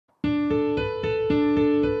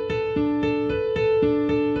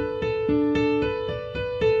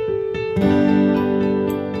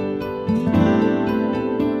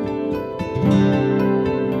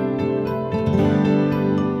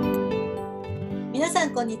皆さ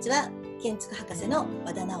んこんにちは。建築博士の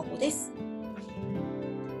和田直子です。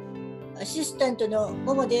アシスタントの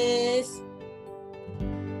MOMOです。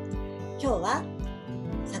今日は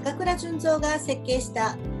坂倉純三が設計し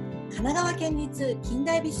た神奈川県立近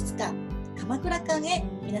代美術館鎌倉館へ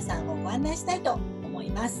皆さんをご案内したいと思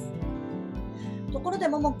います。ところで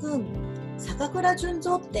MOMOくん、坂倉純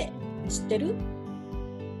三って知ってる？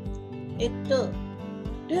ル・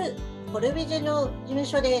コルビュジエの事務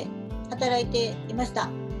所で働いていました。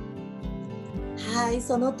はい、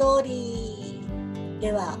その通り。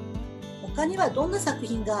では、他にはどんな作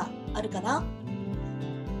品があるかな？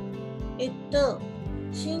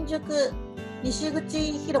新宿西口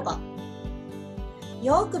広場。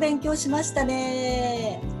よく勉強しました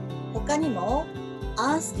ね。他にも、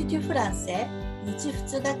アンスティテュ・フランセ日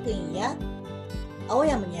仏学院や青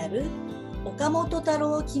山にある岡本太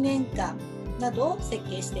郎記念館などを設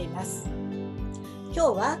計しています。今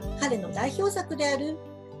日は彼の代表作である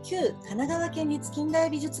旧神奈川県立近代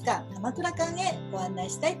美術館鎌倉館へご案内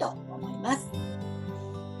したいと思います。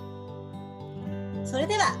それ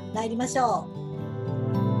では参りましょ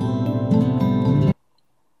う。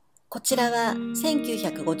こちらは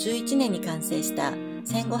1951年に完成した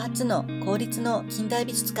戦後初の公立の近代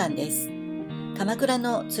美術館です。鎌倉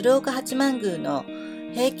の鶴岡八幡宮の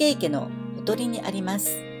平家池のほとりにありま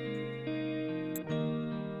す。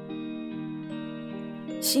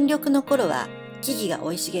新緑の頃は木々が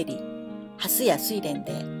生い茂り、蓮や睡蓮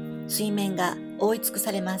で水面が覆い尽く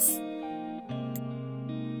されます。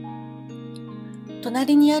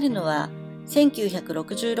隣にあるのは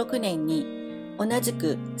1966年に同じ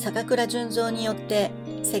く坂倉純三によって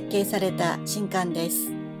設計された新館で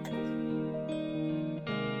す。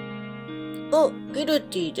お、ギル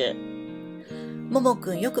ティーで。もも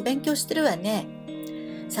くんよく勉強してるわね。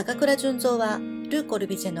坂倉純三はル・コル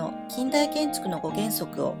ビュジエの近代建築の5原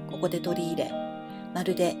則をここで取り入れ、ま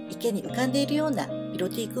るで池に浮かんでいるようなピロ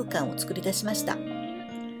ティ空間を作り出しました。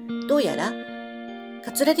どうやら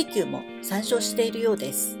桂離宮も参照しているよう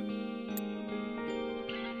です。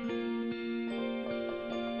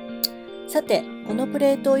さて、このプ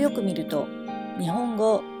レートをよく見ると、日本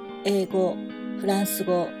語、英語、フランス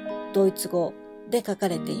語、ドイツ語で書か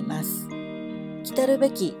れています。来るべ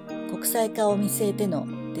き国際化を見据えての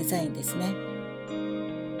デザインですね。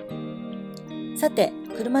さて、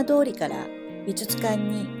車通りから美術館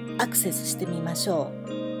にアクセスしてみましょ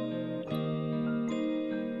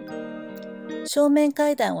う。正面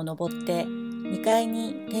階段を上って2階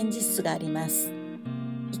に展示室があります。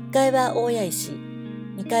1階は大谷石、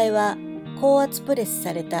2階は高圧プレス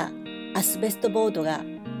されたアスベストボードが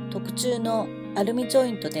特注のアルミジョ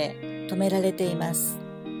イントで留められています。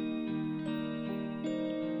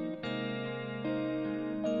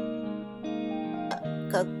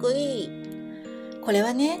かっこいい。これ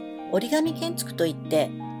はね、折り紙建築といっ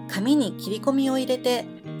て紙に切り込みを入れて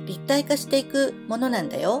立体化していくものなん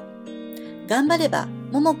だよ。頑張れば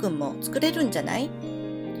ももくんも作れるんじゃない？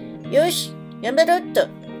よし、やめろっと。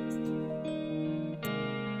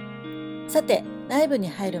さて、内部に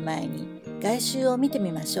入る前に外周を見て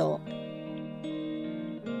みましょう。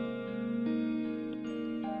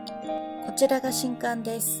こちらが新館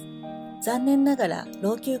です。残念ながら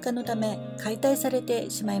老朽化のため解体され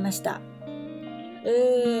てしまいました。残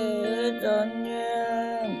念。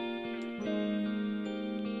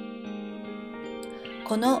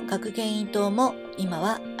この学芸員棟も今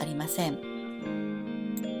はありません。こ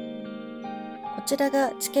ちら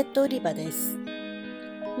がチケット売り場です。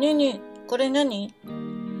ねえねえ、これ何？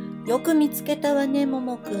よく見つけたわね、も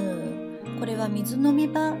もくん。これは水飲み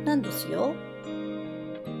場なんですよ。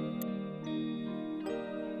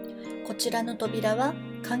こちらの扉は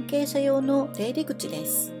関係者用の出入り口で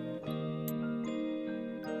す。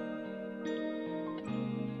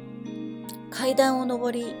階段を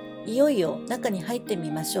上り、いよいよ中に入って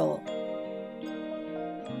みましょ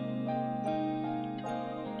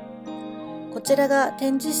う。こちらが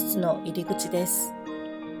展示室の入り口です。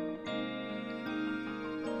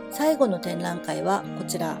最後の展覧会はこ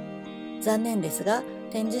ちら。残念ですが、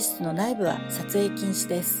展示室の内部は撮影禁止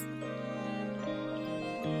です。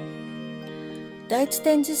第一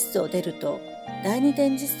展示室を出ると、第二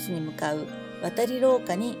展示室に向かう渡り廊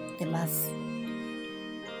下に出ます。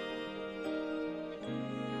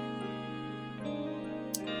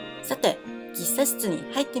さて、喫茶室に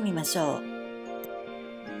入ってみましょ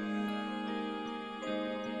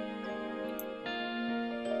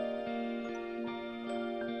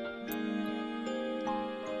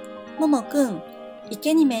う。ももくん、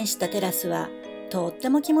池に面したテラスはとって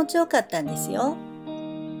も気持ちよかったんですよ。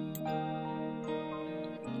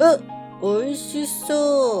おいし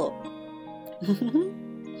そう。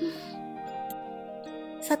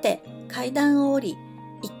さて、階段を降り、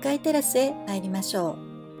1階テラスへ参りましょ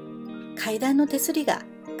う。階段の手すりが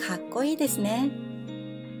かっこいいですね。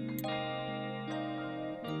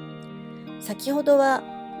先ほどは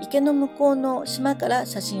池の向こうの島から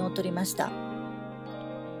写真を撮りました。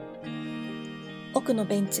奥の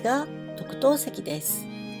ベンチが特等席です。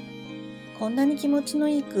こんなに気持ちの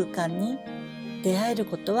いい空間に出会える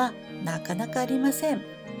ことはなかなかありません。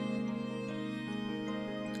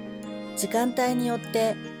時間帯によっ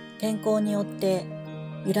て、天候によって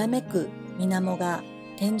揺らめく水面が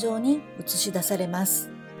天井に映し出されま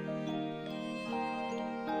す。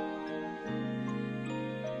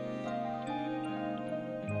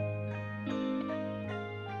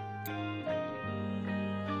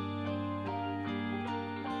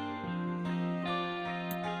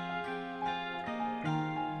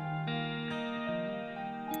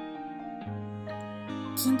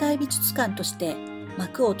近代美術館として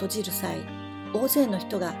幕を閉じる際、大勢の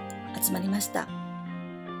人が集まりました。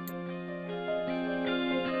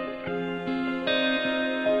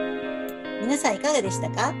皆さんいかがでした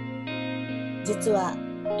か？実は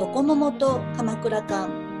どこももと鎌倉間、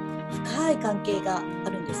深い関係があ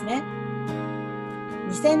るんですね。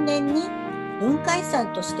2000年に文化遺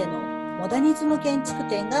産としてのモダニズム建築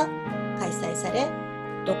展が開催され、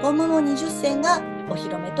どこもも20選がお披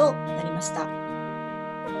露目となりました。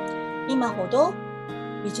今ほど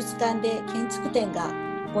美術館で建築展が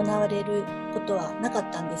行われることはなか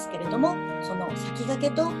ったんですけれども、その先駆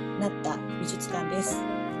けとなった美術館です。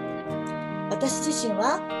私自身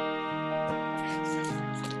は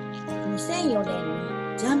2004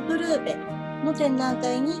年にジャンプルーベの展覧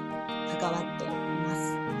会に関わっていま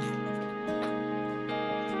す。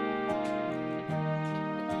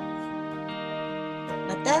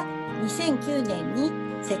また2009年に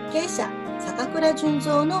設計者坂倉純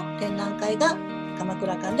三の展覧会が鎌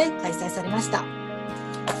倉館で開催されました。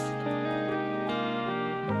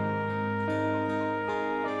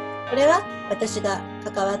これは私が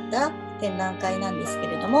関わった展覧会なんですけ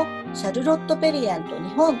れども、シャルロット・ペリアンと日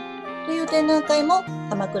本という展覧会も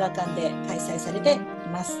鎌倉館で開催されてい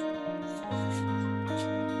ます。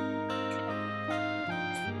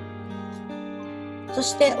そ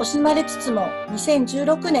して惜しまれつつも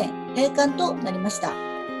2016年閉館となりました。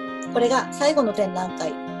これが最後の展覧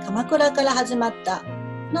会、鎌倉から始まった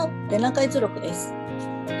の展覧会図録です。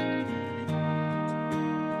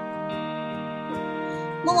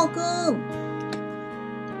ももくん、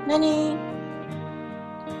何？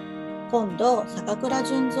今度坂倉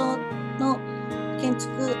純三の建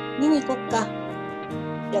築見に行こっか。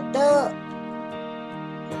やったー。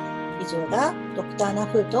以上がドクターナ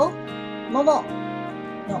フーともも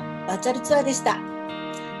のバーチャルツアーでした。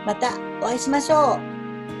またお会いしましょう。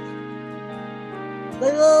バ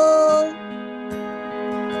イバーイ。